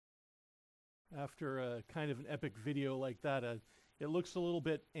After a kind of an epic video like that, it looks a little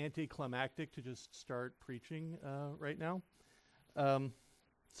bit anticlimactic to just start preaching right now.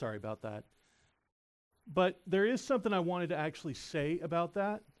 Sorry about that. But there is something I wanted to actually say about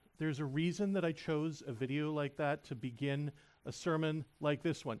that. There's a reason that I chose a video like that to begin a sermon like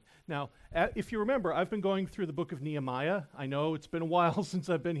this one. Now, if you remember, I've been going through the book of Nehemiah. I know it's been a while since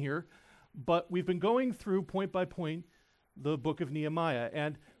I've been here, but we've been going through point by point the book of Nehemiah.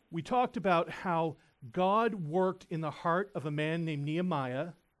 And we talked about how God worked in the heart of a man named Nehemiah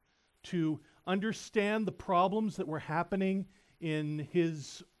to understand the problems that were happening in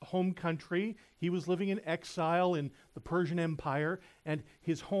his home country. He was living in exile in the Persian Empire, and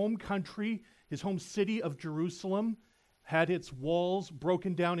his home country, his home city of Jerusalem, had its walls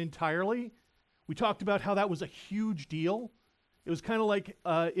broken down entirely. We talked about how that was a huge deal. It was kind of like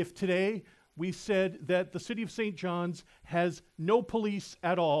if today we said that the city of St. John's has no police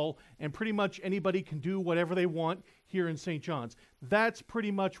at all, and pretty much anybody can do whatever they want here in St. John's. That's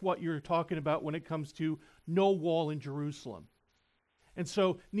pretty much what you're talking about when it comes to no wall in Jerusalem. And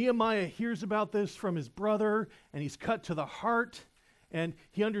so Nehemiah hears about this from his brother, and he's cut to the heart, and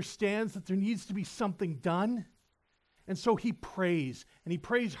he understands that there needs to be something done. And so he prays, and he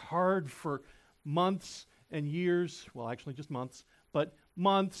prays hard for months and years. Well, actually just months, but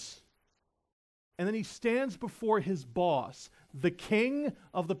months. And then he stands before his boss, the king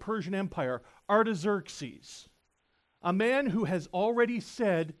of the Persian Empire, Artaxerxes, a man who has already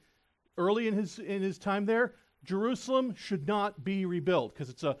said early in his time there, Jerusalem should not be rebuilt because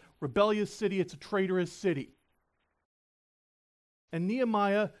it's a rebellious city, it's a traitorous city. And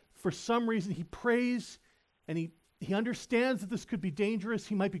Nehemiah, for some reason, he prays and he understands that this could be dangerous.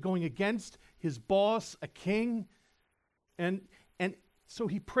 He might be going against his boss, a king. And so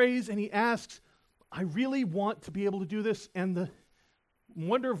he prays and he asks, I really want to be able to do this. And the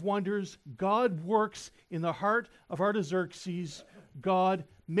wonder of wonders, God works in the heart of Artaxerxes. God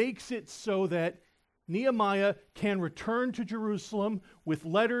makes it so that Nehemiah can return to Jerusalem with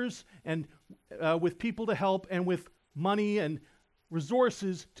letters and with people to help and with money and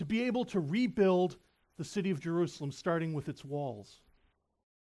resources to be able to rebuild the city of Jerusalem, starting with its walls.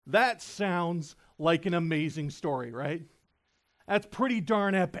 That sounds like an amazing story, right? That's pretty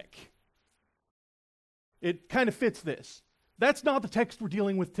darn epic. It kind of fits this. That's not the text we're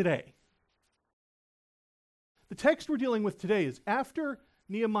dealing with today. The text we're dealing with today is after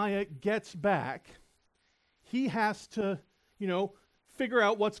Nehemiah gets back, he has to, figure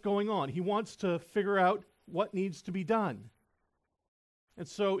out what's going on. He wants to figure out what needs to be done. And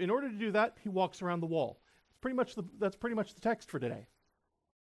so in order to do that, he walks around the wall. That's pretty much the text for today.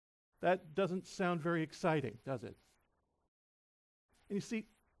 That doesn't sound very exciting, does it? And you see,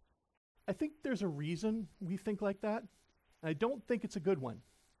 I think there's a reason we think like that, and I don't think it's a good one.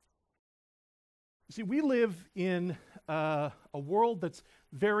 You see, we live in a world that's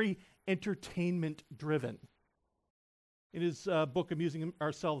very entertainment-driven. In his book, Amusing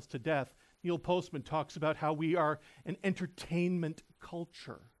Ourselves to Death, Neil Postman talks about how we are an entertainment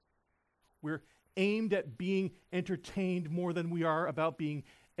culture. We're aimed at being entertained more than we are about being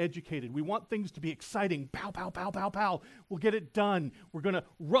educated. We want things to be exciting. Pow, pow, pow, pow, pow. We'll get it done. We're going to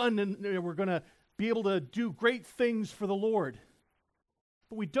run and we're going to be able to do great things for the Lord.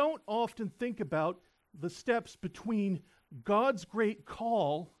 But we don't often think about the steps between God's great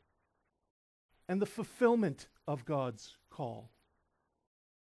call and the fulfillment of God's call.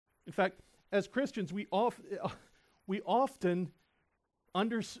 In fact, as Christians, we often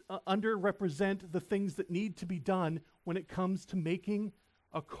underrepresent the things that need to be done when it comes to making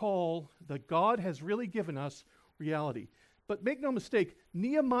a call that God has really given us reality. But make no mistake,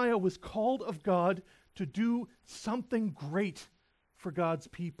 Nehemiah was called of God to do something great for God's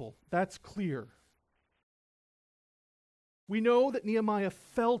people. That's clear. We know that Nehemiah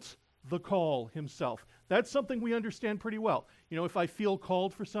felt the call himself. That's something we understand pretty well. If I feel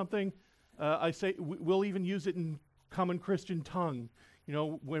called for something, I say, we'll even use it in common Christian tongue.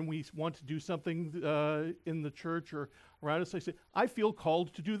 When we want to do something in the church or around us, I say, I feel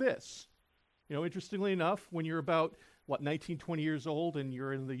called to do this. Interestingly enough, when you're about, 19, 20 years old and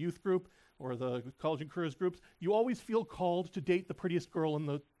you're in the youth group or the college and careers groups, you always feel called to date the prettiest girl in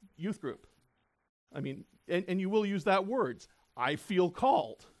the youth group. And you will use that words. I feel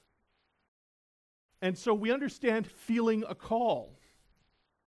called. And so we understand feeling a call.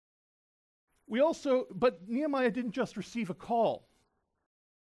 But Nehemiah didn't just receive a call.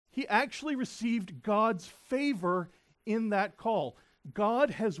 He actually received God's favor in that call.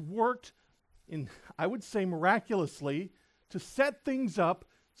 God has worked I would say miraculously, to set things up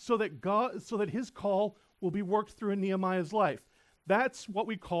so that his call will be worked through in Nehemiah's life. That's what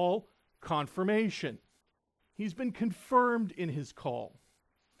we call confirmation. He's been confirmed in his call.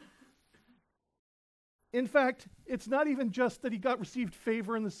 In fact, it's not even just that he received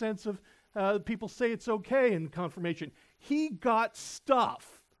favor in the sense of people say it's okay in confirmation. He got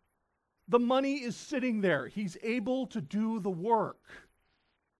stuff. The money is sitting there. He's able to do the work.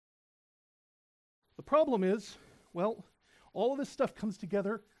 The problem is, well, all of this stuff comes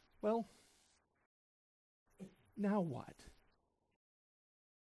together. Well, now what?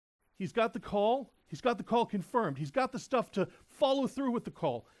 He's got the call. He's got the call confirmed. He's got the stuff to follow through with the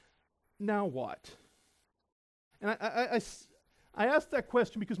call. Now what? And I ask that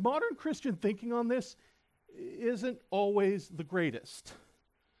question because modern Christian thinking on this isn't always the greatest.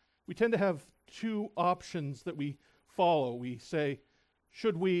 We tend to have two options that we follow. We say,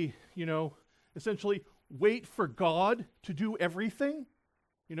 should we, essentially wait for God to do everything?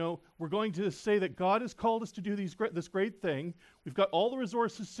 We're going to say that God has called us to do this great thing. We've got all the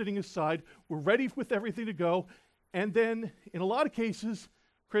resources sitting aside. We're ready with everything to go. And then, in a lot of cases,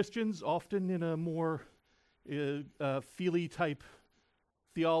 Christians, often in a more feely type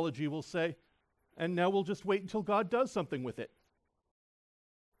theology, will say, and now we'll just wait until God does something with it.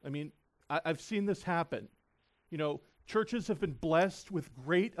 I mean, I've seen this happen. Churches have been blessed with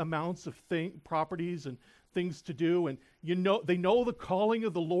great amounts of properties and things to do, and they know the calling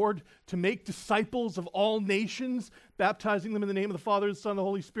of the Lord to make disciples of all nations, baptizing them in the name of the Father, the Son, and the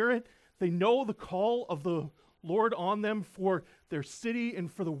Holy Spirit. They know the call of the Lord on them for their city and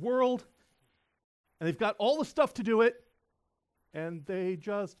for the world, and they've got all the stuff to do it, and they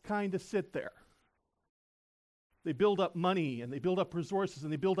just kind of sit there. They build up money, and they build up resources,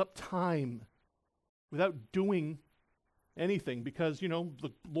 and they build up time without doing anything because,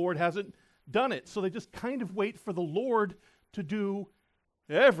 the Lord hasn't done it. So they just kind of wait for the Lord to do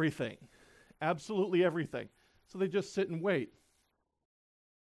everything, absolutely everything. So they just sit and wait.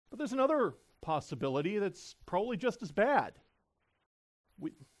 But there's another possibility that's probably just as bad.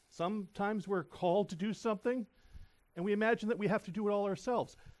 Sometimes we're called to do something, and we imagine that we have to do it all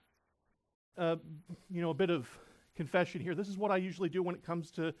ourselves. A bit of confession here. This is what I usually do when it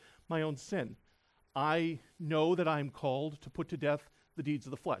comes to my own sin. I know that I'm called to put to death the deeds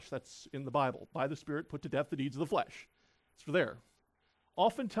of the flesh. That's in the Bible. By the Spirit, put to death the deeds of the flesh. It's there.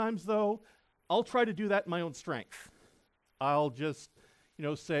 Oftentimes, though, I'll try to do that in my own strength. I'll just,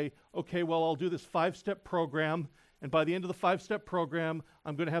 say, okay, well, I'll do this 5-step program, and by the end of the 5-step program,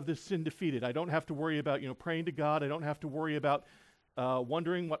 I'm going to have this sin defeated. I don't have to worry about, praying to God. I don't have to worry about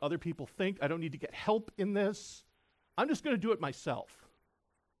wondering what other people think. I don't need to get help in this. I'm just going to do it myself.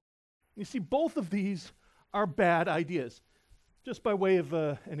 You see, both of these are bad ideas. Just by way of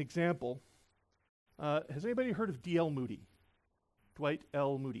an example, has anybody heard of D.L. Moody? Dwight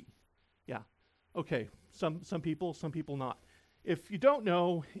L. Moody. Yeah. Okay. Some people not. If you don't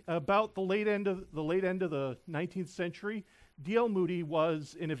know, about the late end of the 19th century, D.L. Moody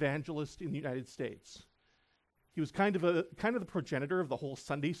was an evangelist in the United States. He was kind of the progenitor of the whole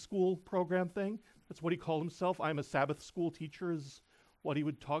Sunday school program thing. That's what he called himself. I'm a Sabbath school teacher is what he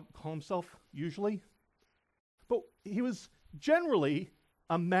would call himself usually. But he was generally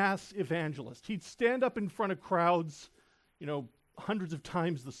a mass evangelist. He'd stand up in front of crowds, hundreds of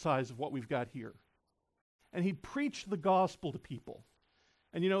times the size of what we've got here. And he'd preach the gospel to people.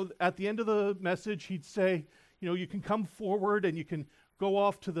 And, at the end of the message, he'd say, you can come forward and you can go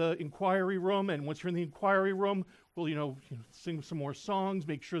off to the inquiry room. And once you're in the inquiry room, we'll, sing some more songs,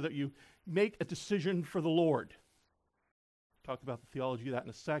 make sure that you make a decision for the Lord. Talk about the theology of that in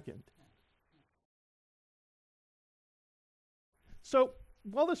a second. So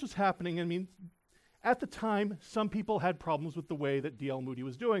while this was happening, at the time, some people had problems with the way that D.L. Moody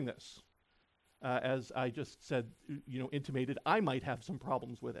was doing this. As I just said, intimated, I might have some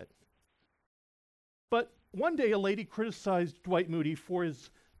problems with it. But one day a lady criticized Dwight Moody for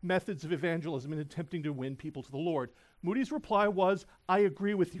his methods of evangelism in attempting to win people to the Lord. Moody's reply was, I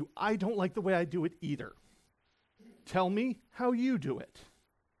agree with you. I don't like the way I do it either. Tell me how you do it.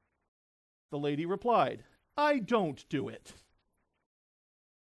 The lady replied, I don't do it.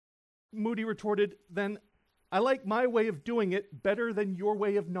 Moody retorted, then I like my way of doing it better than your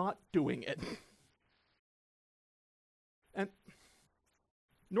way of not doing it. And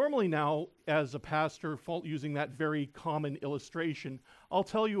normally now, as a pastor, using that very common illustration, I'll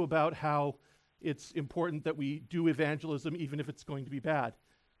tell you about how it's important that we do evangelism even if it's going to be bad.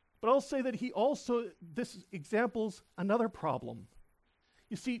 But I'll say that this examples another problem.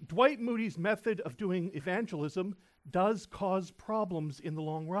 You see, Dwight Moody's method of doing evangelism does cause problems in the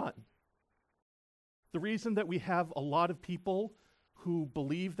long run. The reason that we have a lot of people who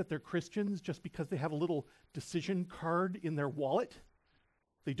believe that they're Christians just because they have a little decision card in their wallet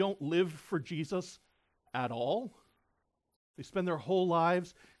They don't live for Jesus at all. They spend their whole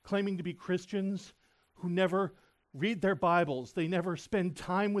lives claiming to be Christians who never read their Bibles. They never spend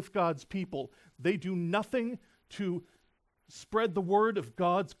time with God's people. They do nothing to spread the word of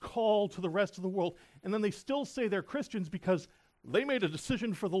God's call to the rest of the world. And then they still say they're Christians because they made a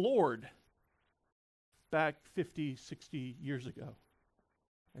decision for the Lord back 50, 60 years ago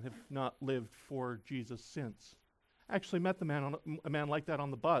and have not lived for Jesus since. I actually met a man like that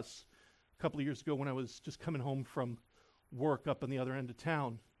on the bus a couple of years ago when I was just coming home from work up on the other end of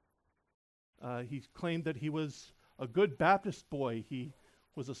town. He claimed that he was a good Baptist boy. He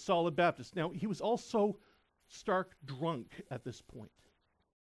was a solid Baptist. Now, he was also stark drunk at this point.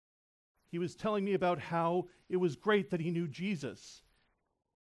 He was telling me about how it was great that he knew Jesus.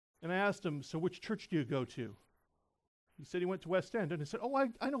 And I asked him, so which church do you go to? He said he went to West End. And I said, oh,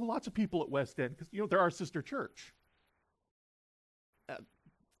 I know lots of people at West End because, they're our sister church.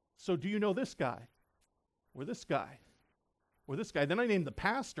 So do you know this guy? Or this guy? Or this guy? Then I named the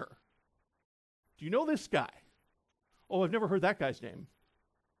pastor. Do you know this guy? Oh, I've never heard that guy's name.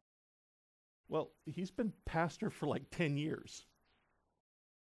 Well, he's been pastor for like 10 years.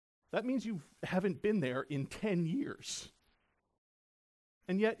 That means you haven't been there in 10 years.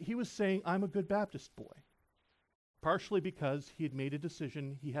 And yet he was saying, I'm a good Baptist boy. Partially because he had made a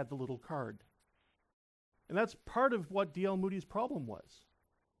decision, he had the little card. And that's part of what D.L. Moody's problem was.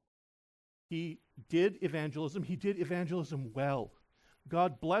 He did evangelism well.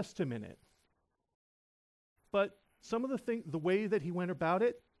 God blessed him in it. But some of the way that he went about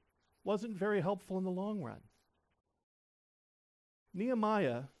it wasn't very helpful in the long run.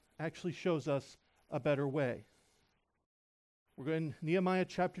 Nehemiah actually shows us a better way. We're going to Nehemiah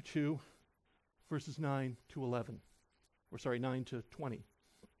chapter 2, verses 9 to 11. 9 to 20.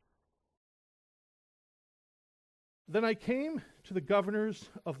 Then I came to the governors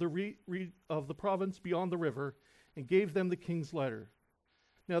of the province beyond the river and gave them the king's letter.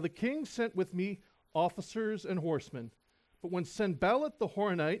 Now the king sent with me officers and horsemen. But when Sanballat the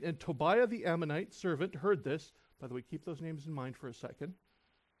Horonite and Tobiah the Ammonite servant heard this, by the way, keep those names in mind for a second,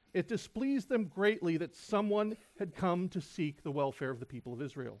 it displeased them greatly that someone had come to seek the welfare of the people of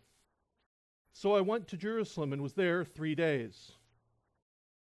Israel. So I went to Jerusalem and was there 3 days.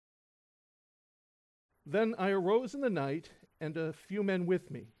 Then I arose in the night, and a few men with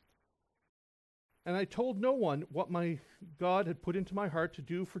me. And I told no one what my God had put into my heart to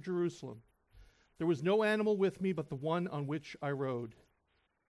do for Jerusalem. There was no animal with me but the one on which I rode.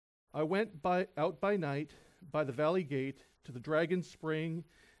 I went out by night by the valley gate to the dragon spring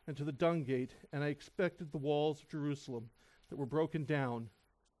and to the dung gate, and I inspected the walls of Jerusalem that were broken down,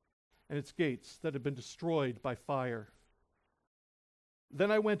 and its gates that had been destroyed by fire.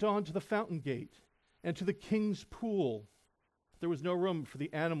 Then I went on to the fountain gate and to the king's pool. There was no room for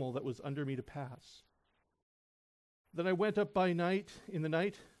the animal that was under me to pass. Then I went up in the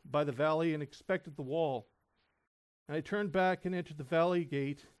night by the valley and inspected the wall. And I turned back and entered the valley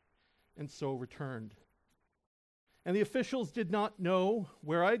gate, and so returned. And the officials did not know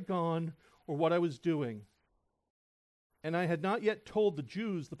where I had gone or what I was doing. And I had not yet told the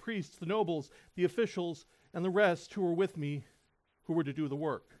Jews, the priests, the nobles, the officials, and the rest who were with me, who were to do the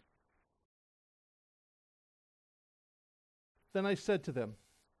work. Then I said to them,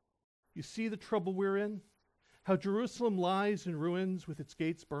 you see the trouble we're in? How Jerusalem lies in ruins with its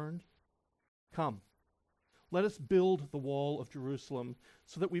gates burned? Come, let us build the wall of Jerusalem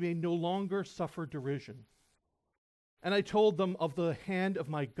so that we may no longer suffer derision. And I told them of the hand of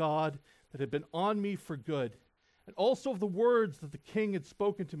my God that had been on me for good, and also of the words that the king had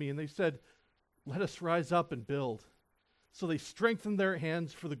spoken to me. And they said, let us rise up and build. So they strengthened their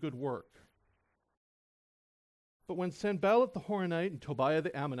hands for the good work. But when Sanballat the Horonite and Tobiah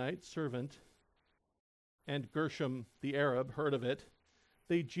the Ammonite servant and Gershom the Arab heard of it,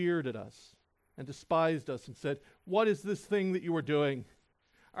 they jeered at us and despised us and said, what is this thing that you are doing?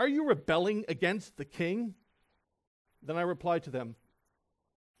 Are you rebelling against the king? Then I replied to them,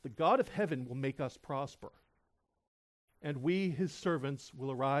 the God of heaven will make us prosper, and we, his servants,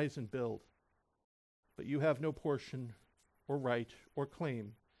 will arise and build. But you have no portion or right or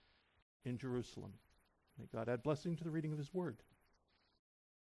claim in Jerusalem. May God add blessing to the reading of his word.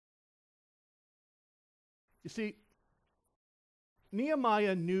 You see,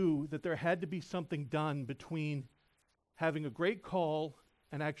 Nehemiah knew that there had to be something done between having a great call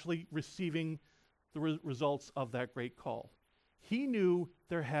and actually receiving the results of that great call. He knew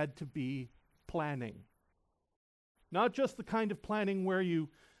there had to be planning. Not just the kind of planning where you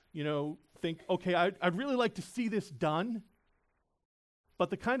think, okay, I'd really like to see this done, but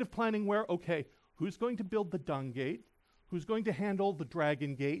the kind of planning where, okay, who's going to build the dung gate? Who's going to handle the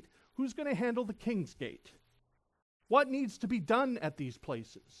Dragon Gate? Who's going to handle the King's Gate? What needs to be done at these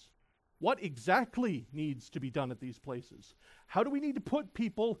places? What exactly needs to be done at these places? How do we need to put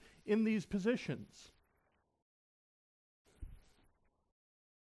people in these positions?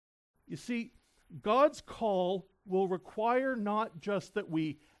 You see, God's call will require not just that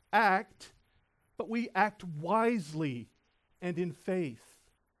we act, but we act wisely and in faith.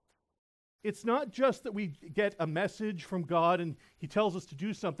 It's not just that we get a message from God and He tells us to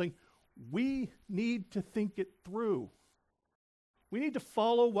do something. We need to think it through. We need to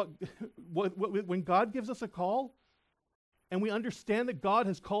follow when God gives us a call and we understand that God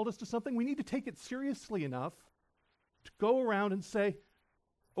has called us to something, we need to take it seriously enough to go around and say,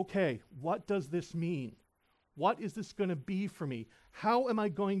 okay, what does this mean? What is this going to be for me? How am I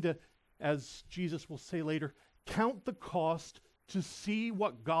going to, as Jesus will say later, count the cost to see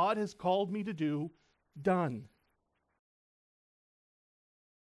what God has called me to do done?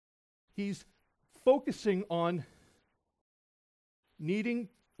 He's focusing on needing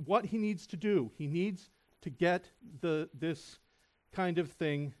what he needs to do. He needs to get this kind of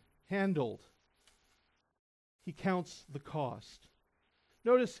thing handled. He counts the cost.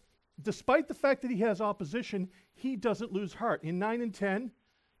 Notice, despite the fact that he has opposition, he doesn't lose heart. In 9 and 10,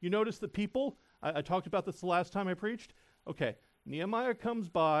 you notice the people, I talked about this the last time I preached. Okay, Nehemiah comes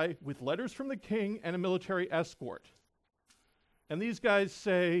by with letters from the king and a military escort. And these guys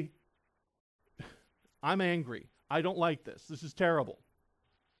say, I'm angry. I don't like this. This is terrible.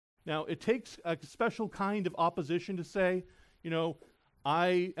 Now, it takes a special kind of opposition to say,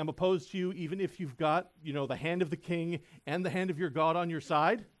 I am opposed to you even if you've got, the hand of the king and the hand of your God on your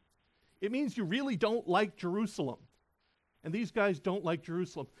side. It means you really don't like Jerusalem. And these guys don't like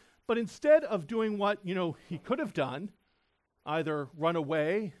Jerusalem. But instead of doing what, he could have done, either run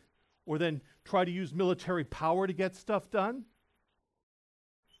away or then try to use military power to get stuff done,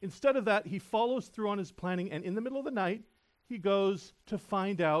 instead of that, he follows through on his planning, and in the middle of the night, he goes to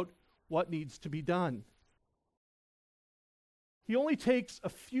find out what needs to be done. He only takes a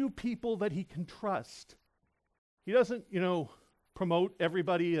few people that he can trust. He doesn't, promote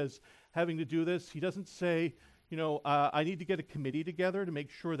everybody as having to do this. He doesn't say, I need to get a committee together to make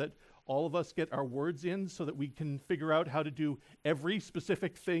sure that all of us get our words in so that we can figure out how to do every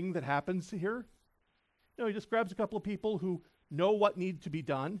specific thing that happens here. He just grabs a couple of people who know what needs to be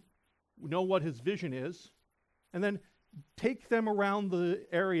done, know what his vision is, and then take them around the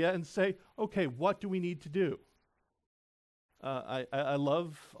area and say, okay, what do we need to do? I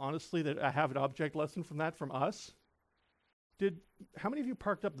love, honestly, that I have an object lesson from that from us. How many of you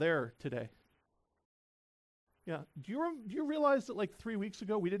parked up there today? Yeah. Do you realize that like 3 weeks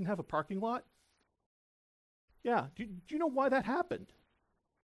ago we didn't have a parking lot? Yeah. Do you know why that happened?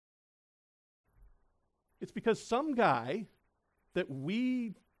 It's because some guy that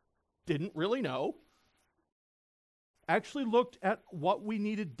we didn't really know actually looked at what we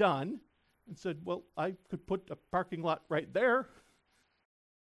needed done and said, well, I could put a parking lot right there.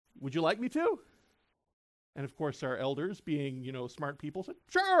 Would you like me to? And of course, our elders, being, smart people, said,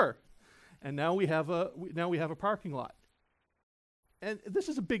 sure. And now we have a parking lot. And this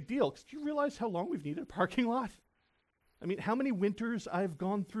is a big deal, because do you realize how long we've needed a parking lot? I mean, how many winters I've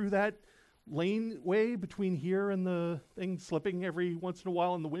gone through that laneway between here and the thing, slipping every once in a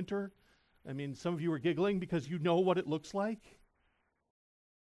while in the winter. I mean, some of you are giggling because you know what it looks like.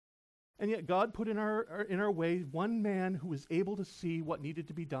 And yet God put in our way one man who was able to see what needed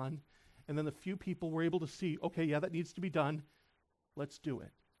to be done, and then the few people were able to see, okay, yeah, that needs to be done. Let's do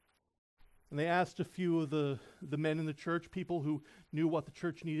it. And they asked a few of the men in the church, people who knew what the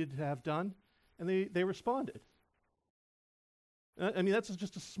church needed to have done, and they responded. I mean, that's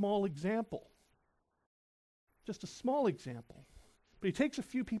just a small example. Just a small example. But he takes a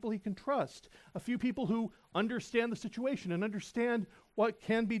few people he can trust, a few people who understand the situation and understand what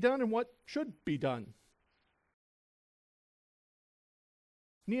can be done and what should be done.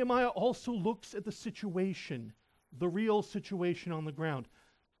 Nehemiah also looks at the situation, the real situation on the ground.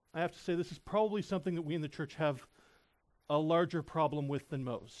 I have to say, this is probably something that we in the church have a larger problem with than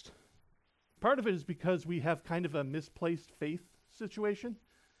most. Part of it is because we have kind of a misplaced faith situation.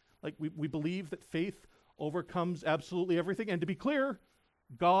 Like we believe that faith overcomes absolutely everything. And to be clear,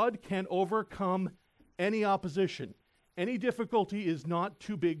 God can overcome any opposition. Any difficulty is not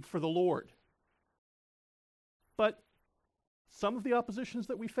too big for the Lord. But some of the oppositions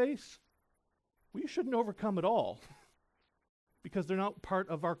that we face, we shouldn't overcome at all because they're not part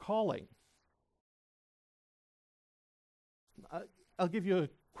of our calling. I'll give you a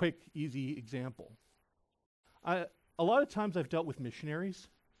quick, easy example. A lot of times I've dealt with missionaries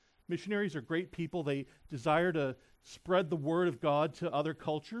Missionaries are great people. They desire to spread the word of God to other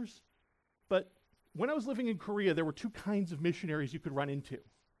cultures. But when I was living in Korea, there were two kinds of missionaries you could run into.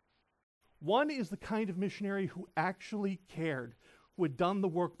 One is the kind of missionary who actually cared, who had done the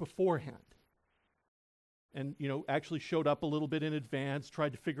work beforehand. And, actually showed up a little bit in advance,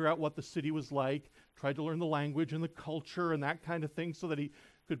 tried to figure out what the city was like, tried to learn the language and the culture and that kind of thing so that he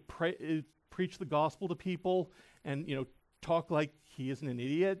could preach the gospel to people and, talk like he isn't an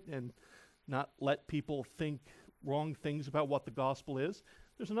idiot and not let people think wrong things about what the gospel is.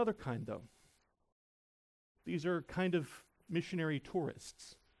 There's another kind, though. These are kind of missionary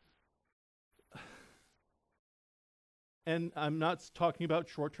tourists. And I'm not talking about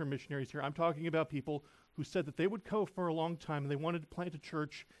short-term missionaries here. I'm talking about people who said that they would go for a long time and they wanted to plant a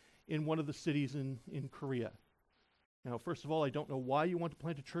church in one of the cities in Korea. Now, first of all, I don't know why you want to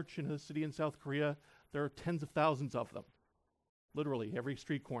plant a church in a city in South Korea. There are tens of thousands of them, literally every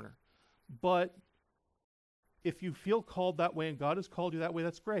street corner. But if you feel called that way and God has called you that way,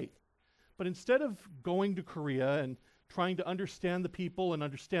 that's great. But instead of going to Korea and trying to understand the people and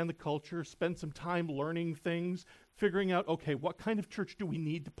understand the culture, spend some time learning things, figuring out, okay, what kind of church do we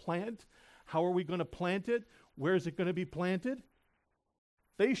need to plant? How are we going to plant it? Where is it going to be planted?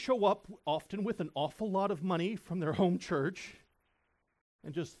 They show up often with an awful lot of money from their home church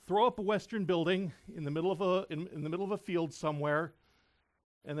and just throw up a Western building in the middle of a field somewhere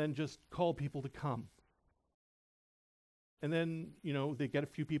and then just call people to come. And then, they get a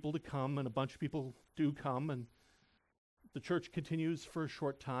few people to come and a bunch of people do come and the church continues for a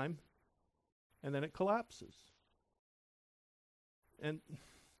short time and then it collapses. And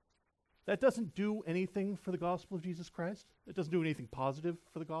that doesn't do anything for the gospel of Jesus Christ. It doesn't do anything positive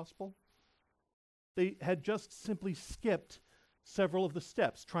for the gospel. They had just simply skipped several of the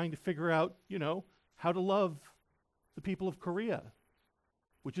steps, trying to figure out, how to love the people of Korea,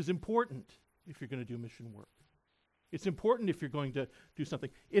 which is important if you're going to do mission work. It's important if you're going to do something.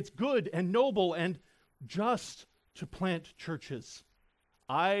 It's good and noble and just to plant churches.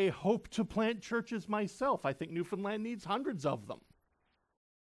 I hope to plant churches myself. I think Newfoundland needs hundreds of them.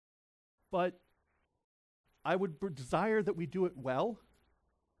 But I would desire that we do it well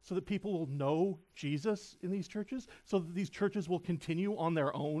so that people will know Jesus in these churches, so that these churches will continue on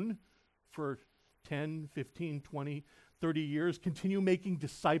their own for 10, 15, 20, 30 years, continue making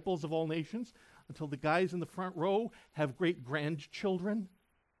disciples of all nations until the guys in the front row have great grandchildren.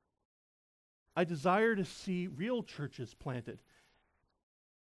 I desire to see real churches planted.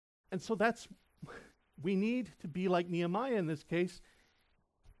 And so we need to be like Nehemiah in this case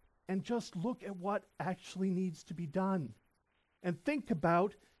and just look at what actually needs to be done and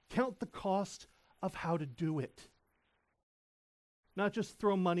count the cost of how to do it. Not just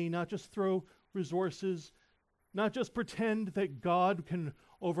throw money, not just throw resources, not just pretend that God can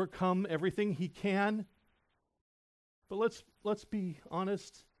overcome everything he can. But let's be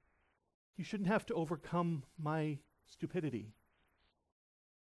honest. He shouldn't have to overcome my stupidity.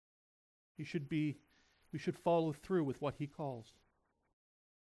 We should follow through with what he calls.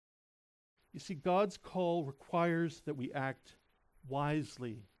 You see, God's call requires that we act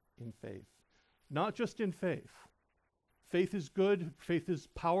wisely in faith. Not just in faith. Faith is good, faith is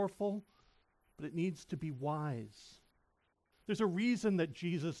powerful, but it needs to be wise. There's a reason that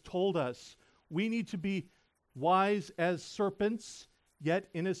Jesus told us we need to be wise as serpents, yet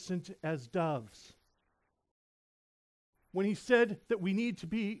innocent as doves. When he said that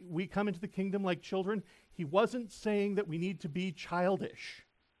we come into the kingdom like children, he wasn't saying that we need to be childish,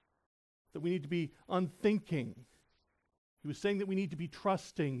 that we need to be unthinking. He was saying that we need to be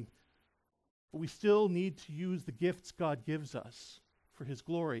trusting, but we still need to use the gifts God gives us for his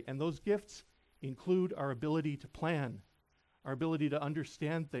glory. And those gifts include our ability to plan, our ability to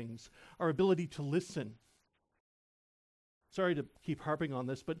understand things, our ability to listen. Sorry to keep harping on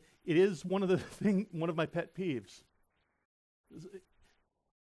this, but it is one of my pet peeves.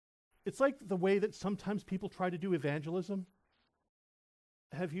 It's like the way that sometimes people try to do evangelism.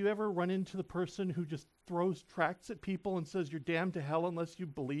 Have you ever run into the person who just throws tracts at people and says, "You're damned to hell unless you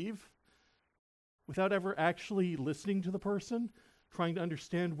believe," without ever actually listening to the person, trying to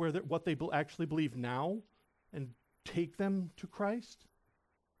understand what they actually believe now and take them to Christ?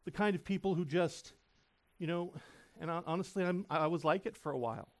 The kind of people who just, and honestly, I was like it for a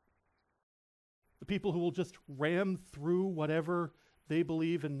while. The people who will just ram through whatever they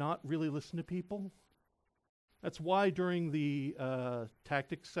believe and not really listen to people. That's why during the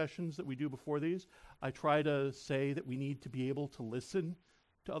tactics sessions that we do before these, I try to say that we need to be able to listen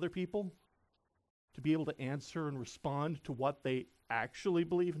to other people, to be able to answer and respond to what they actually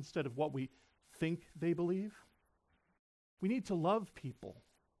believe instead of what we think they believe. We need to love people.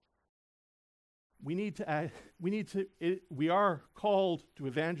 we are called to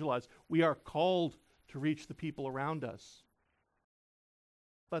evangelize. We are called to reach the people around us.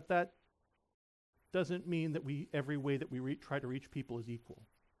 But that doesn't mean that every way that we try to reach people is equal.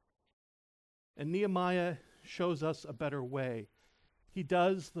 And Nehemiah shows us a better way. He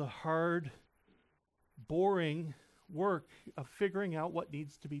does the hard, boring work of figuring out what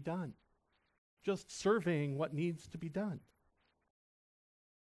needs to be done. Just surveying what needs to be done.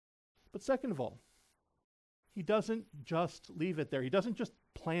 But second of all, he doesn't just leave it there. He doesn't just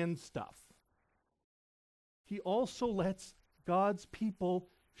plan stuff. He also lets God's people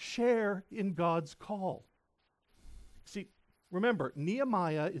share in God's call. See, remember,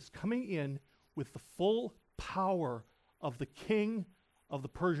 Nehemiah is coming in with the full power of the king of the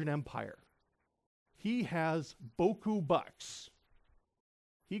Persian Empire. He has boku bucks.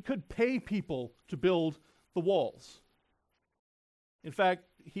 He could pay people to build the walls. In fact,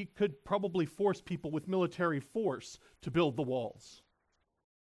 he could probably force people with military force to build the walls.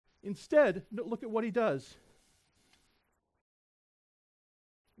 Instead, look at what he does.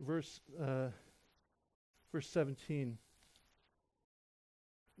 Verse 17.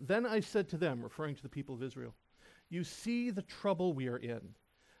 Then I said to them, referring to the people of Israel, you see the trouble we are in,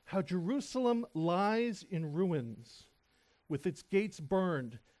 how Jerusalem lies in ruins, with its gates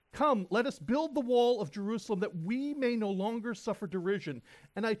burned. Come, let us build the wall of Jerusalem that we may no longer suffer derision.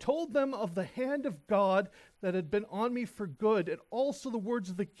 And I told them of the hand of God that had been on me for good, and also the words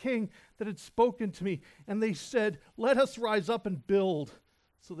of the king that had spoken to me. And they said, let us rise up and build.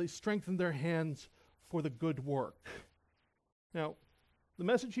 So they strengthened their hands for the good work. Now, the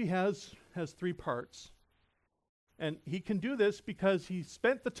message he has three parts. And he can do this because he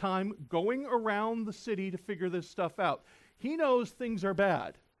spent the time going around the city to figure this stuff out. He knows things are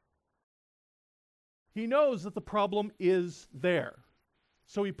bad. He knows that the problem is there.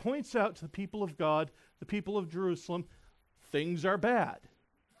 So he points out to the people of God, the people of Jerusalem, things are bad.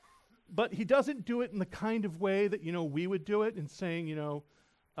 But he doesn't do it in the kind of way that, we would do it in saying,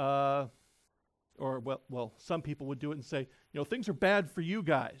 some people would do it and say, things are bad for you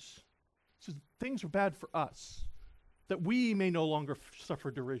guys. He says, things are bad for us, that we may no longer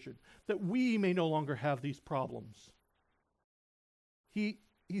suffer derision, that we may no longer have these problems. He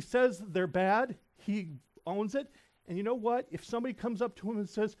says they're bad, he owns it, and you know what? If somebody comes up to him and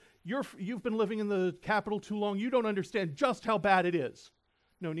says, you've been living in the capital too long, you don't understand just how bad it is.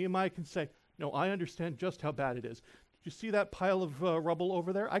 No, Nehemiah can say, no, I understand just how bad it is. Did you see that pile of rubble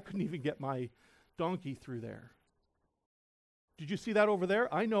over there? I couldn't even get my donkey through there. Did you see that over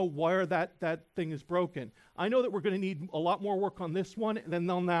there? I know where that thing is broken. I know that we're going to need a lot more work on this one than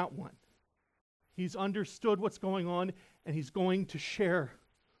on that one. He's understood what's going on, and he's going to share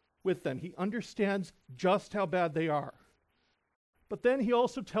with them. He understands just how bad they are. But then he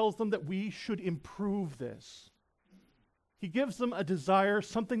also tells them that we should improve this. He gives them a desire,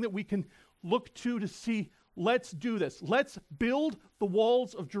 something that we can look to see, let's do this. Let's build the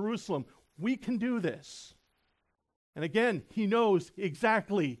walls of Jerusalem. We can do this. And again, he knows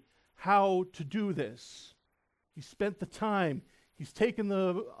exactly how to do this. He spent the time. He's taken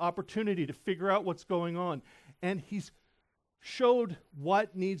the opportunity to figure out what's going on. And he's showed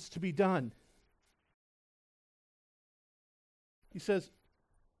what needs to be done. He says,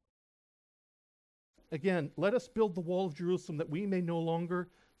 again, let us build the wall of Jerusalem that we may no longer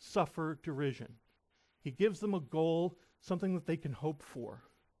suffer derision. He gives them a goal, something that they can hope for.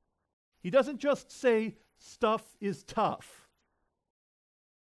 He doesn't just say stuff is tough.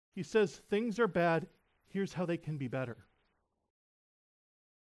 He says things are bad, here's how they can be better.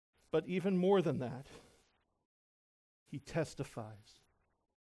 But even more than that, he testifies.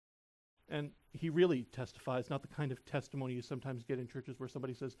 And he really testifies, not the kind of testimony you sometimes get in churches where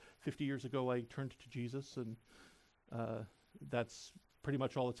somebody says, 50 years ago I turned to Jesus and that's pretty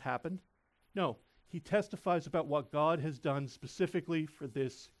much all that's happened. No, he testifies about what God has done specifically for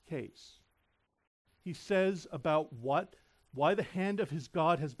this case. He says about why the hand of his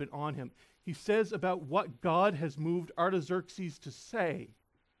God has been on him. He says about what God has moved Artaxerxes to say.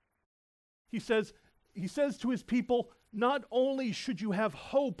 He says to his people, not only should you have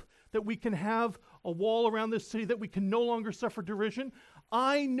hope that we can have a wall around this city, that we can no longer suffer derision,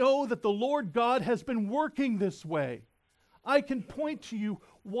 I know that the Lord God has been working this way. I can point to you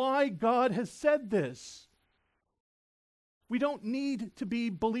why God has said this. We don't need to be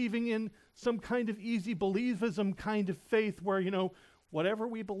believing in some kind of easy believism kind of faith where, whatever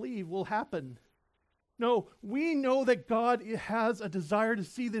we believe will happen. No, we know that God has a desire to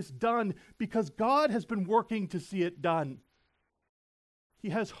see this done because God has been working to see it done. He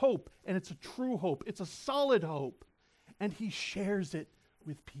has hope, and it's a true hope. It's a solid hope, and he shares it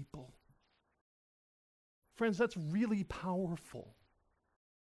with people. Friends, that's really powerful.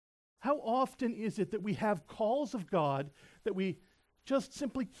 How often is it that we have calls of God that we just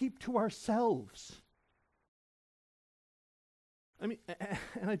simply keep to ourselves? I mean,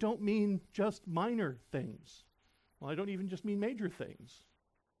 and I don't mean just minor things. Well, I don't even just mean major things.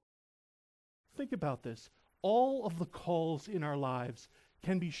 Think about this. All of the calls in our lives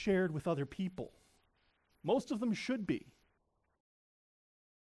can be shared with other people. Most of them should be.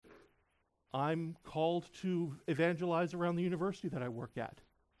 I'm called to evangelize around the university that I work at.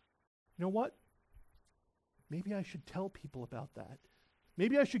 You know what? Maybe I should tell people about that.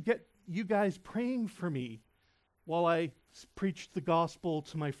 Maybe I should get you guys praying for me while I preach the gospel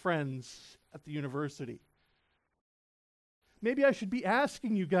to my friends at the university. Maybe I should be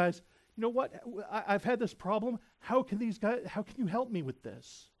asking you guys, you know what? I've had this problem. How can you help me with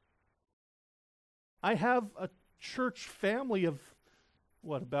this? I have a church family of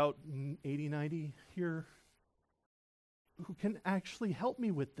about 80, 90 here who can actually help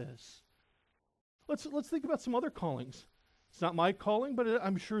me with this. Let's think about some other callings. It's not my calling, but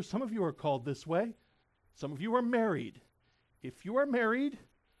I'm sure some of you are called this way. Some of you are married. If you are married,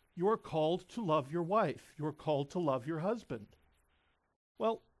 you are called to love your wife. You are called to love your husband.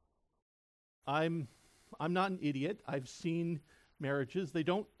 Well, I'm not an idiot. I've seen marriages. They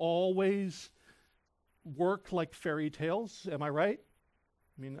don't always work like fairy tales. Am I right?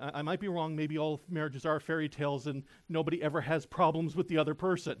 I mean, I might be wrong. Maybe all marriages are fairy tales and nobody ever has problems with the other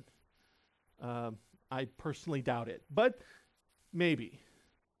person. I personally doubt it, but maybe.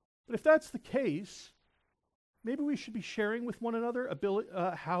 But if that's the case, maybe we should be sharing with one another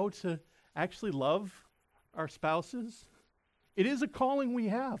how to actually love our spouses. It is a calling we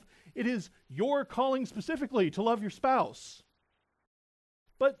have. It is your calling specifically to love your spouse.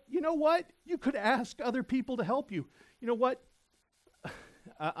 But you know what? You could ask other people to help you. You know what?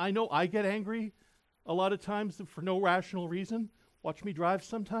 I know I get angry a lot of times for no rational reason. Watch me drive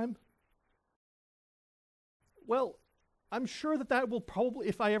sometime. Well, I'm sure that will probably,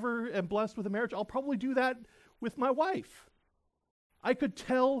 if I ever am blessed with a marriage, I'll probably do that with my wife. I could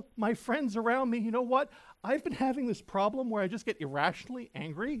tell my friends around me, you know what? I've been having this problem where I just get irrationally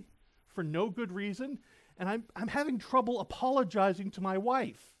angry for no good reason, and I'm having trouble apologizing to my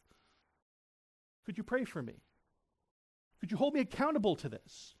wife. Could you pray for me? Could you hold me accountable to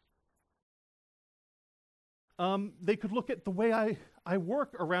this? They could look at the way I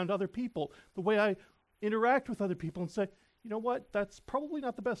work around other people, the way I interact with other people, and say, you know what? That's probably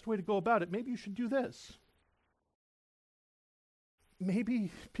not the best way to go about it. Maybe you should do this.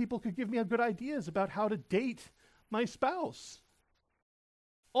 Maybe people could give me good ideas about how to date my spouse.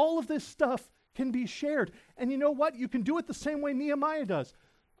 All of this stuff can be shared. And you know what? You can do it the same way Nehemiah does.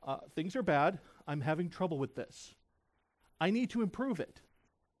 Things are bad. I'm having trouble with this. I need to improve it.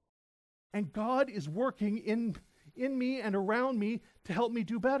 And God is working in me and around me to help me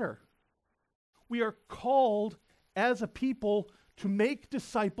do better. We are called as a people to make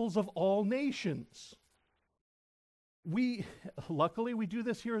disciples of all nations. Luckily, we do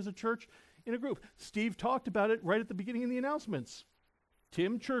this here as a church in a group. Steve talked about it right at the beginning of the announcements.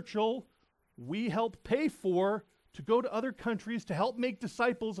 Tim Churchill, we help pay for to go to other countries to help make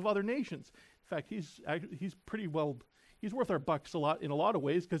disciples of other nations. In fact, he's pretty well, he's worth our bucks in a lot of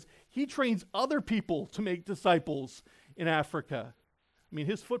ways because he trains other people to make disciples in Africa. I mean,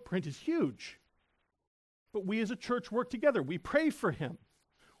 his footprint is huge. But we as a church work together. We pray for him.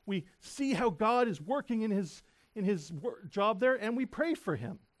 We see how God is working in his job there, and we pray for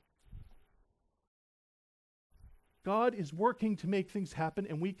him. God is working to make things happen,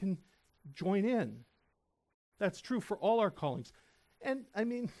 and we can join in. That's true for all our callings. And I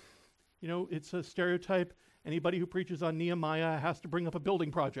mean, you know, it's a stereotype. Anybody who preaches on Nehemiah has to bring up a building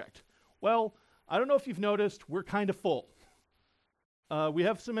project. Well, I don't know if you've noticed, we're kind of full. We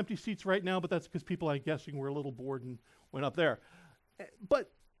have some empty seats right now, but that's because people, I'm guessing, were a little bored and went up there. But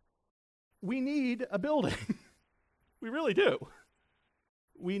we need a building. We really do.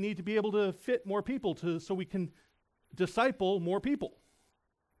 We need to be able to fit more people so we can disciple more people.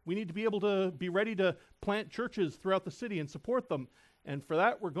 We need to be able to be ready to plant churches throughout the city and support them. And for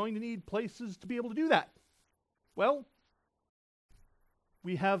that, we're going to need places to be able to do that. Well,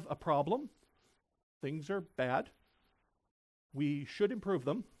 we have a problem. Things are bad. We should improve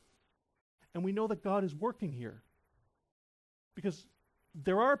them. And we know that God is working here. Because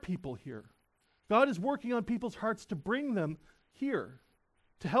there are people here. God is working on people's hearts to bring them here,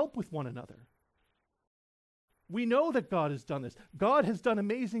 to help with one another. We know that God has done this. God has done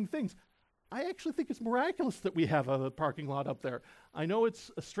amazing things. I actually think it's miraculous that we have a parking lot up there. I know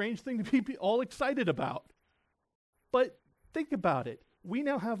it's a strange thing to be all excited about. But think about it. We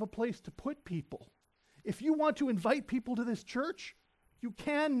now have a place to put people. If you want to invite people to this church, you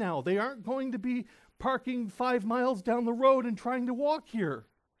can now. They aren't going to be parking 5 miles down the road and trying to walk here.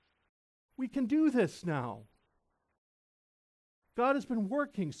 We can do this now. God has been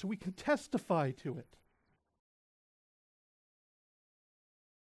working so we can testify to it.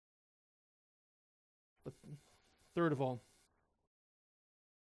 But third of all,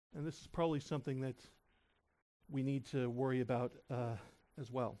 and this is probably something that we need to worry about as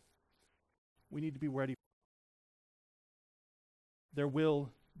well. We need to be ready. There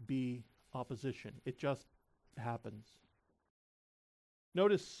will be opposition. It just happens.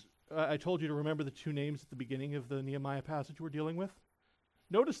 Notice, I told you to remember the 2 names at the beginning of the Nehemiah passage we're dealing with.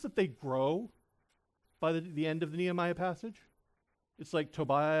 Notice that they grow by the end of the Nehemiah passage. It's like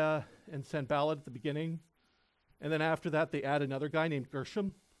Tobiah and Sanballat at the beginning, and then after that they add another guy named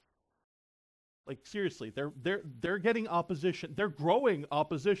Gershom. Like seriously, they're getting opposition. They're growing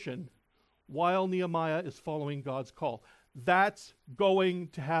opposition while Nehemiah is following God's call. That's going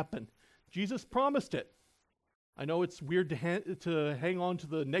to happen. Jesus promised it. I know it's weird to hang on to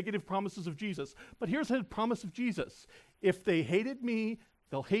the negative promises of Jesus, but here's a promise of Jesus. If they hated me,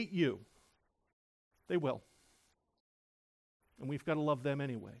 they'll hate you. They will. And we've got to love them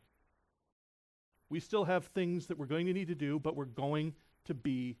anyway. We still have things that we're going to need to do, but we're going to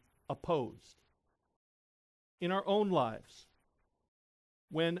be opposed. In our own lives,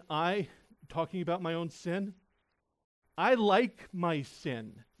 when talking about my own sin, I like my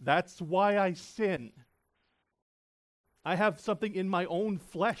sin. That's why I sin. I have something in my own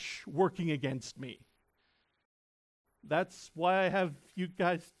flesh working against me. That's why I have you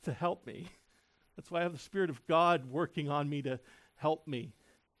guys to help me. That's why I have the Spirit of God working on me to help me.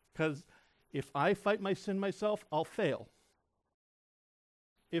 Because if I fight my sin myself, I'll fail.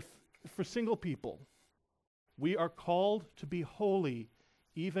 If for single people, we are called to be holy,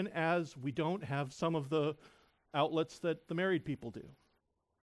 even as we don't have some of the outlets that the married people do.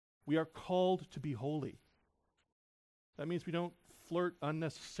 We are called to be holy. That means we don't flirt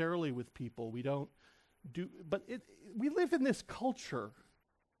unnecessarily with people. We don't do, but we live in this culture.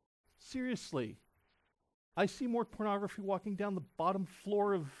 Seriously. I see more pornography walking down the bottom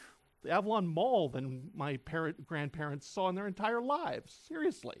floor of the Avalon Mall than my grandparents saw in their entire lives.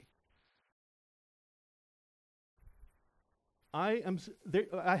 Seriously. I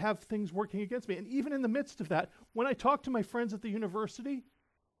have things working against me. And even in the midst of that, when I talk to my friends at the university,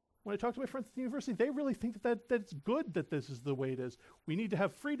 they really think that it's good that this is the way it is. We need to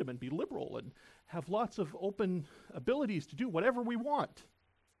have freedom and be liberal and have lots of open abilities to do whatever we want.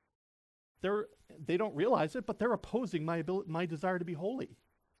 They don't realize it, but they're opposing my desire to be holy.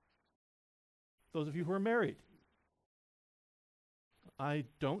 Those of you who are married. I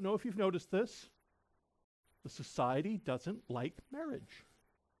don't know if you've noticed this. The society doesn't like marriage.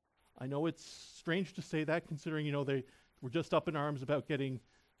 I know it's strange to say that, considering, they were just up in arms about getting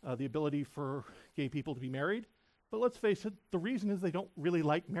the ability for gay people to be married. But let's face it, the reason is they don't really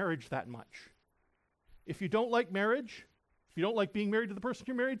like marriage that much. If you don't like marriage, if you don't like being married to the person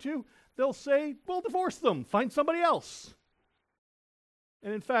you're married to, they'll say, well, divorce them, find somebody else.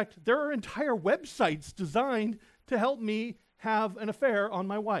 And in fact, there are entire websites designed to help me have an affair on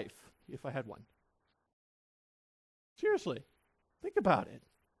my wife, if I had one. Seriously, think about it.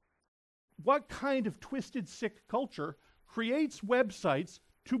 What kind of twisted, sick culture creates websites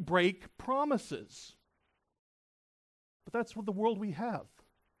to break promises? But that's what the world we have.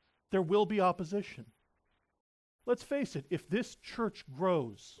 There will be opposition. Let's face it, if this church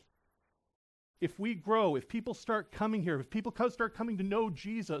grows, if we grow, if people start coming here, if people start coming to know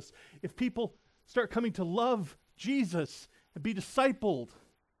Jesus, if people start coming to love Jesus and be discipled,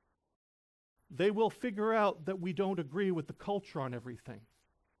 they will figure out that we don't agree with the culture on everything.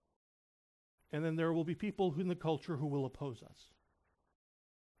 And then there will be people in the culture who will oppose us.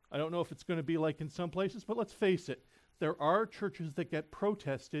 I don't know if it's going to be like in some places, but let's face it, there are churches that get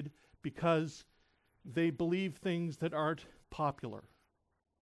protested because they believe things that aren't popular.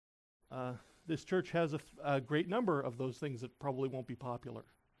 This church has a great number of those things that probably won't be popular.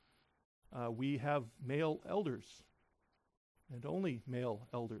 We have male elders, and only male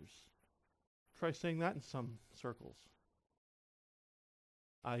elders. Try saying that in some circles.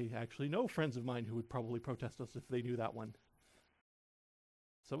 I actually know friends of mine who would probably protest us if they knew that one.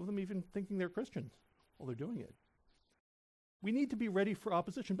 Some of them even thinking they're Christians while they're doing it. We need to be ready for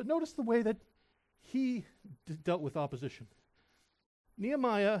opposition, but notice the way that he dealt with opposition.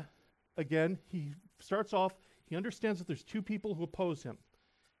 Nehemiah, again, he starts off, he understands that there's 2 people who oppose him.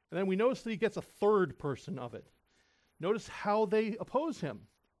 And then we notice that he gets a third person of it. Notice how they oppose him.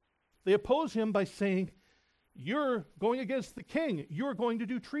 They oppose him by saying, you're going against the king. You're going to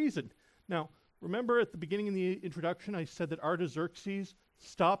do treason. Now, Remember at the beginning of the introduction, I said that Artaxerxes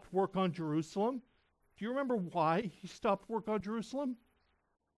stopped work on Jerusalem? Do you remember why he stopped work on Jerusalem?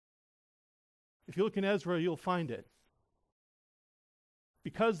 If you look in Ezra, you'll find it.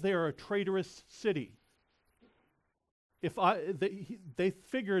 Because they are a traitorous city. They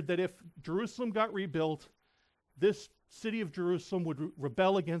figured that if Jerusalem got rebuilt, this city of Jerusalem would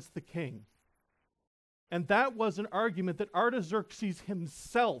rebel against the king. And that was an argument that Artaxerxes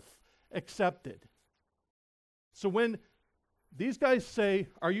himself accepted. So when these guys say,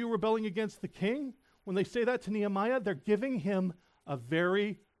 "Are you rebelling against the king?" When they say that to Nehemiah, they're giving him a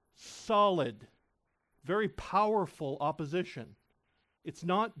very solid, very powerful opposition. It's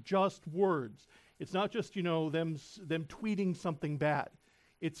not just words. It's not just, them tweeting something bad.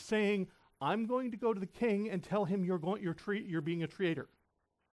 It's saying, I'm going to go to the king and tell him you're being a traitor.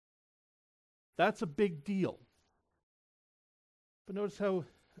 That's a big deal. But notice how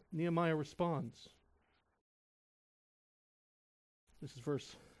Nehemiah responds. This is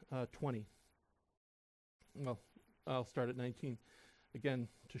verse 20. Well, I'll start at 19, again,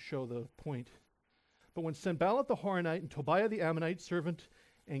 to show the point. But when Sanballat the Horonite and Tobiah the Ammonite servant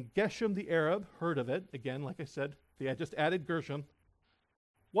and Geshem the Arab heard of it, again, like I said, they had just added Gershom.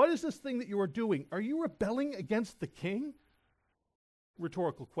 What is this thing that you are doing? Are you rebelling against the king?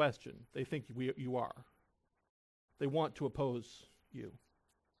 Rhetorical question. They think you are. They want to oppose you.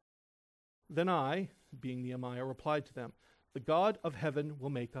 Then I, being Nehemiah, replied to them, the God of heaven will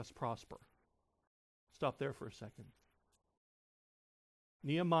make us prosper. Stop there for a second.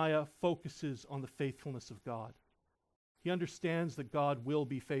 Nehemiah focuses on the faithfulness of God. He understands that God will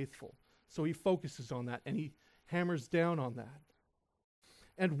be faithful. So he focuses on that and he hammers down on that.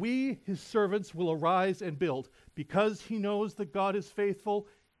 And we, his servants, will arise and build. Because he knows that God is faithful,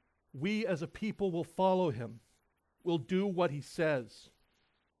 we as a people will follow him. We'll do what he says.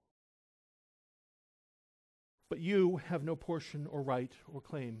 But you have no portion or right or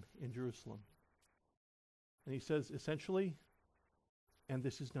claim in Jerusalem. And he says, essentially, and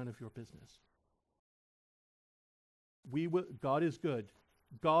this is none of your business. God is good.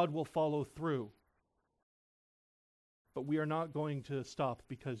 God will follow through. But we are not going to stop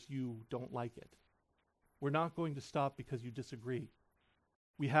because you don't like it. We're not going to stop because you disagree.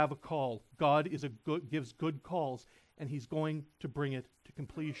 We have a call. God gives good calls, and he's going to bring it to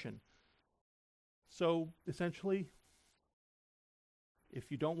completion. So, essentially,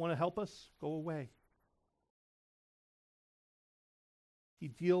 if you don't want to help us, go away. He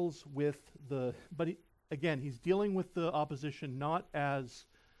deals with he's dealing with the opposition not as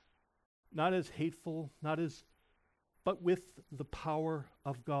hateful, but with the power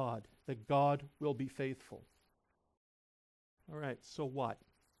of God, that God will be faithful. All right, so what?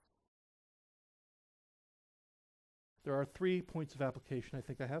 There are 3 points of application I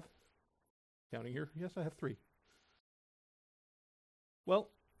think I have. Counting here? Yes, I have 3.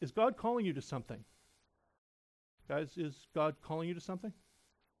 Well, is God calling you to something? Guys, is God calling you to something?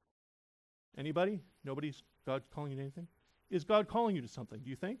 Anybody? Nobody's God calling you to anything? Is God calling you to something, do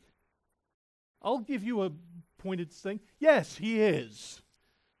you think? I'll give you a pointed thing. Yes, he is.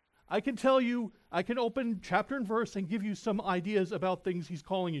 I can tell you, I can open chapter and verse and give you some ideas about things he's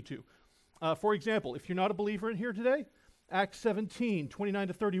calling you to. For example, if you're not a believer in here today, Acts 17, 29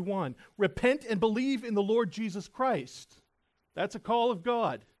 to 31. Repent and believe in the Lord Jesus Christ. That's a call of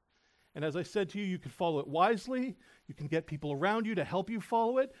God. And as I said to you, you can follow it wisely. You can get people around you to help you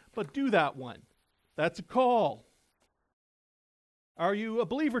follow it, but do that one. That's a call. Are you a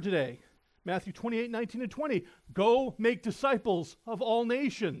believer today? Matthew 28, 19 and 20. Go make disciples of all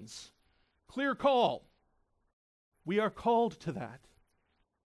nations. Clear call. We are called to that.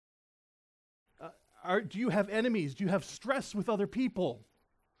 Do you have enemies? Do you have stress with other people?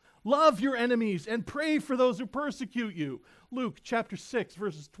 Love your enemies and pray for those who persecute you. Luke chapter 6,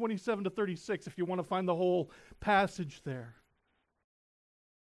 verses 27 to 36, if you want to find the whole passage there.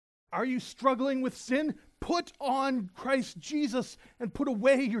 Are you struggling with sin? Put on Christ Jesus and put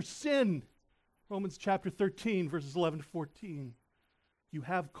away your sin. Romans chapter 13, verses 11 to 14. You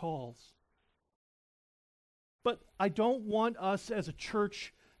have calls. But I don't want us as a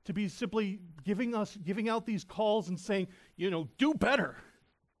church to be simply giving out these calls and saying, do better.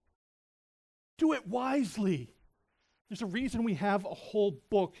 Do it wisely. There's a reason we have a whole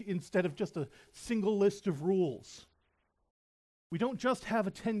book instead of just a single list of rules. We don't just have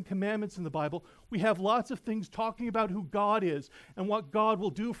a 10 Commandments in the Bible. We have lots of things talking about who God is and what God will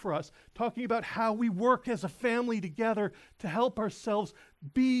do for us, talking about how we work as a family together to help ourselves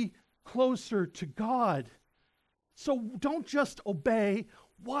be closer to God. So don't just obey,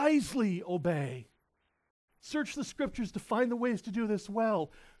 wisely obey. Search the scriptures to find the ways to do this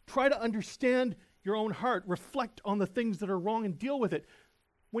well. Try to understand your own heart. Reflect on the things that are wrong and deal with it.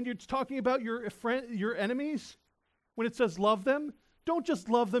 When you're talking about your enemies, when it says love them, don't just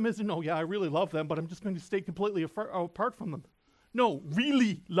love them as in, oh yeah, I really love them, but I'm just going to stay completely apart from them. No,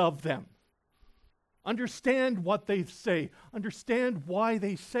 really love them. Understand what they say. Understand why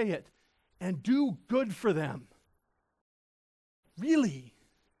they say it. And do good for them. Really.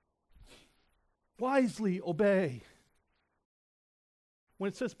 Wisely obey. When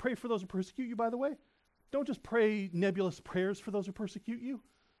it says pray for those who persecute you, by the way, don't just pray nebulous prayers for those who persecute you.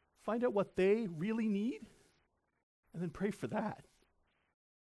 Find out what they really need, and then pray for that.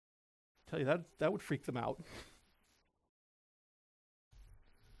 I tell you, that would freak them out.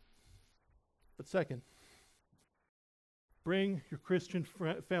 But second, bring your Christian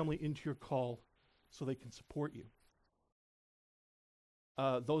family into your call so they can support you.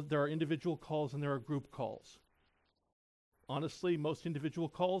 There are individual calls and there are group calls. Honestly, most individual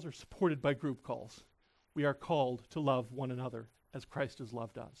calls are supported by group calls. We are called to love one another as Christ has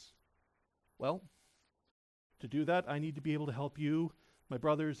loved us. Well, to do that, I need to be able to help you, my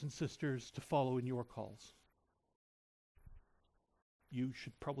brothers and sisters, to follow in your calls. You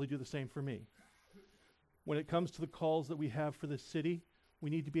should probably do the same for me. When it comes to the calls that we have for this city, we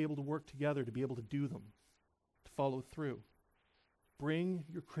need to be able to work together to be able to do them, to follow through. Bring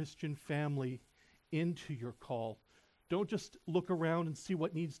your Christian family into your call. Don't just look around and see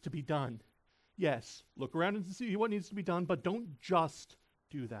what needs to be done. Yes, look around and see what needs to be done, but don't just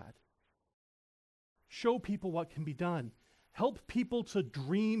do that. Show people what can be done. Help people to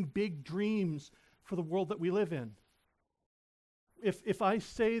dream big dreams for the world that we live in. If I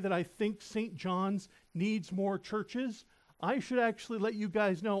say that I think St. John's needs more churches, I should actually let you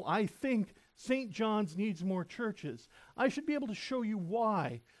guys know I think St. John's needs more churches. I should be able to show you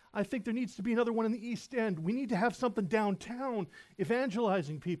why. I think there needs to be another one in the East End. We need to have something downtown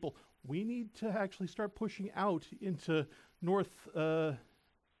evangelizing people. We need to actually start pushing out into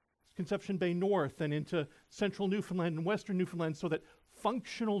Conception Bay North and into central Newfoundland and western Newfoundland so that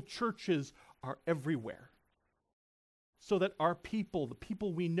functional churches are everywhere. So that our people, the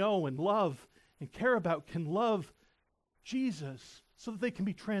people we know and love and care about, can love Jesus so that they can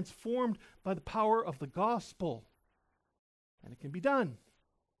be transformed by the power of the gospel. And it can be done.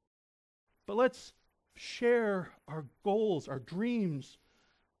 But let's share our goals, our dreams.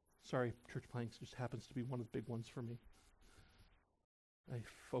 Sorry, church planting just happens to be one of the big ones for me. I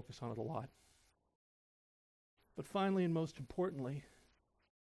focus on it a lot. But finally, and most importantly,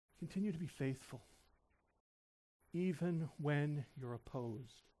 continue to be faithful, even when you're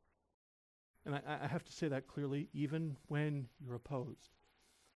opposed. And I have to say that clearly, even when you're opposed.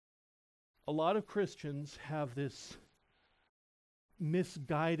 A lot of Christians have this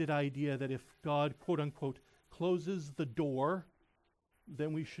misguided idea that if God, quote unquote, closes the door,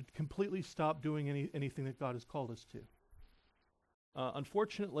 then we should completely stop doing anything that God has called us to.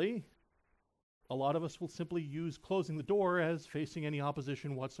 Unfortunately, a lot of us will simply use closing the door as facing any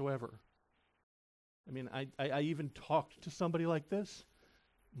opposition whatsoever. I mean, I even talked to somebody like this.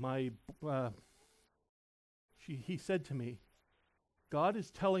 He said to me, God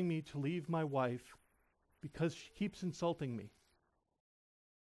is telling me to leave my wife because she keeps insulting me.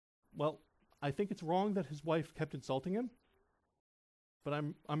 Well, I think it's wrong that his wife kept insulting him, but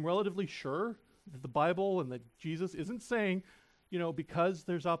I'm relatively sure that the Bible and that Jesus isn't saying, you know, because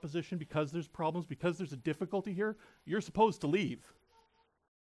there's opposition, because there's problems, because there's a difficulty here, you're supposed to leave.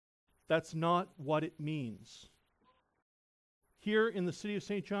 That's not what it means. Here in the city of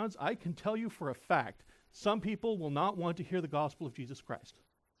St. John's, I can tell you for a fact, some people will not want to hear the gospel of Jesus Christ.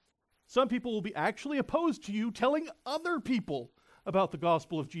 Some people will be actually opposed to you telling other people about the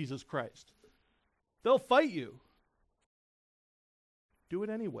gospel of Jesus Christ. They'll fight you. Do it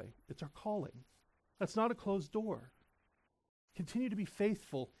anyway. It's our calling. That's not a closed door. Continue to be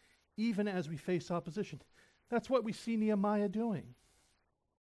faithful even as we face opposition. That's what we see Nehemiah doing.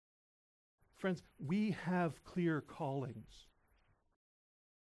 Friends, we have clear callings.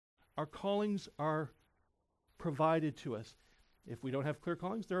 Our callings are provided to us. If we don't have clear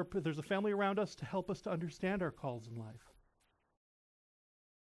callings, there's a family around us to help us to understand our calls in life.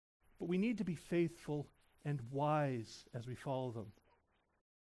 But we need to be faithful and wise as we follow them.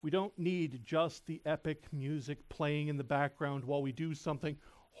 We don't need just the epic music playing in the background while we do something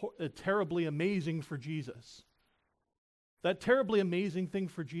terribly amazing for Jesus. That terribly amazing thing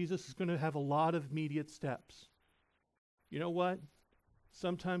for Jesus is going to have a lot of immediate steps. You know what?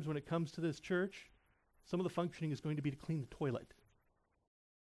 Sometimes when it comes to this church, some of the functioning is going to be to clean the toilet.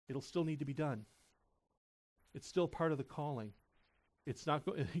 It'll still need to be done. It's still part of the calling.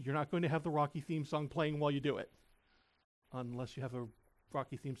 You're not going to have the Rocky theme song playing while you do it, unless you have a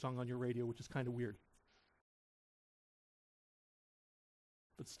Rocky theme song on your radio, which is kind of weird.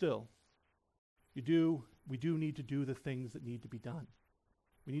 But still, we do need to do the things that need to be done.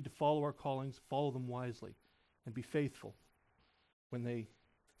 We need to follow our callings, follow them wisely, and be faithful when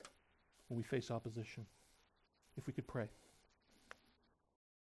we face opposition. If we could pray.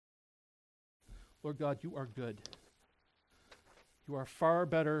 Lord God, you are good. You are far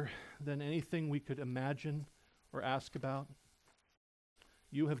better than anything we could imagine or ask about.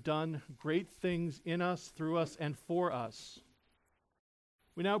 You have done great things in us, through us, and for us.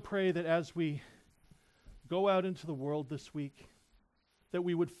 We now pray that as we go out into the world this week, that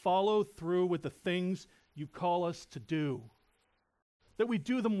we would follow through with the things you call us to do. That we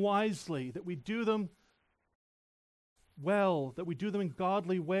do them wisely, that we do them well, that we do them in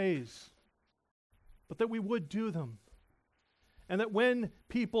godly ways, but that we would do them. And that when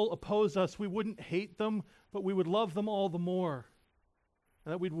people oppose us, we wouldn't hate them, but we would love them all the more.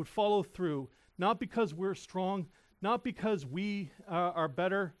 And that we would follow through, not because we're strong, not because we are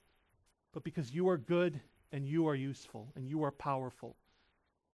better, but because you are good and you are useful and you are powerful.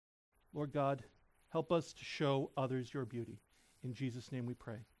 Lord God, help us to show others your beauty. In Jesus' name we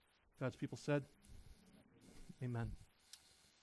pray. God's people said, Amen.